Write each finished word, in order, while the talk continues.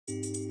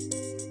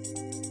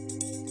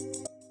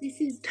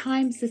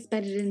time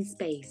suspended in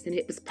space, and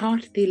it was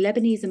part of the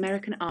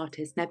Lebanese-American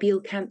artist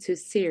Nabil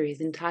Kanso's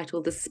series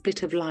entitled The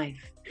Split of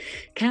Life.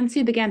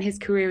 Kanso began his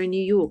career in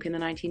New York in the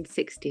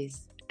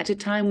 1960s, at a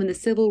time when the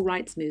civil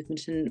rights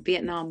movement and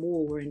Vietnam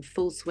War were in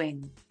full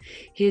swing.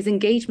 His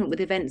engagement with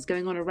events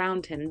going on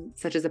around him,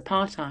 such as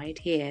apartheid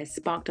here,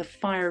 sparked a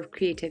fire of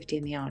creativity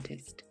in the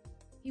artist.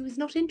 He was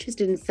not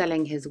interested in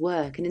selling his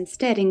work and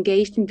instead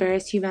engaged in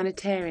various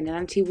humanitarian and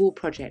anti-war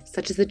projects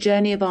such as the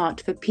Journey of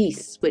Art for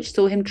Peace, which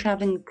saw him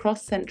travelling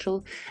across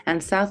Central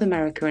and South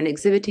America and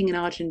exhibiting in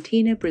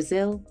Argentina,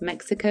 Brazil,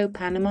 Mexico,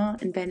 Panama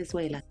and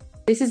Venezuela.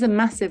 This is a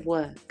massive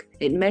work.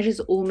 It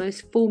measures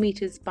almost 4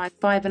 meters by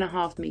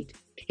 5.5 meters.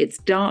 Its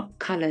dark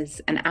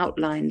colours and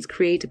outlines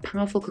create a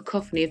powerful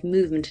cacophony of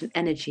movement and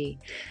energy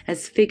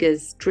as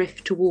figures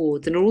drift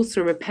towards and are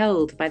also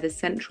repelled by the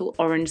central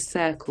orange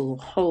circle,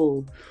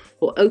 hole,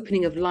 or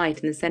opening of light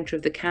in the centre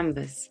of the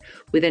canvas,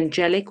 with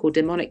angelic or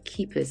demonic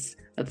keepers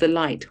of the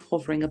light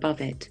hovering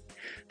above it.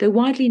 Though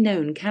widely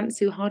known,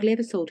 Kanso hardly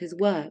ever sold his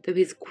work, though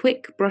his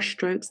quick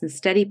brushstrokes and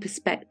steady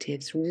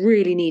perspectives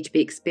really need to be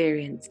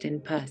experienced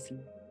in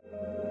person.